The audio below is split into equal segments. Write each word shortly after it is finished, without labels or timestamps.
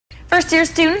First-year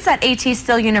students at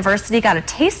Still University got a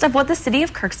taste of what the city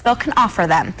of Kirksville can offer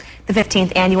them. The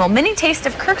 15th annual Mini Taste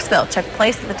of Kirksville took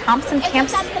place at the Thompson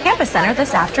Campus Center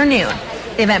this afternoon.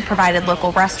 The event provided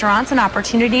local restaurants an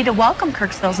opportunity to welcome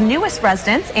Kirksville's newest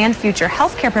residents and future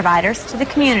healthcare providers to the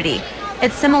community.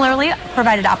 It similarly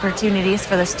provided opportunities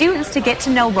for the students to get to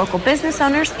know local business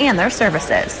owners and their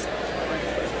services.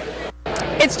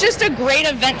 It's just a great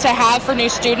event to have for new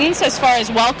students as far as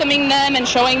welcoming them and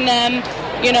showing them,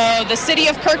 the city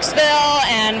of Kirksville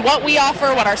and what we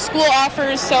offer, what our school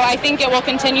offers. So I think it will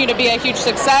continue to be a huge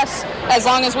success as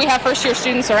long as we have first-year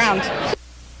students around.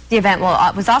 The event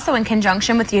was also in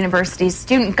conjunction with the university's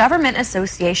Student Government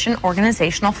Association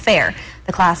Organizational Fair.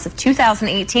 The class of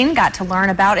 2018 got to learn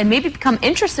about and maybe become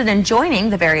interested in joining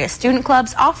the various student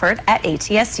clubs offered at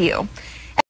ATSU.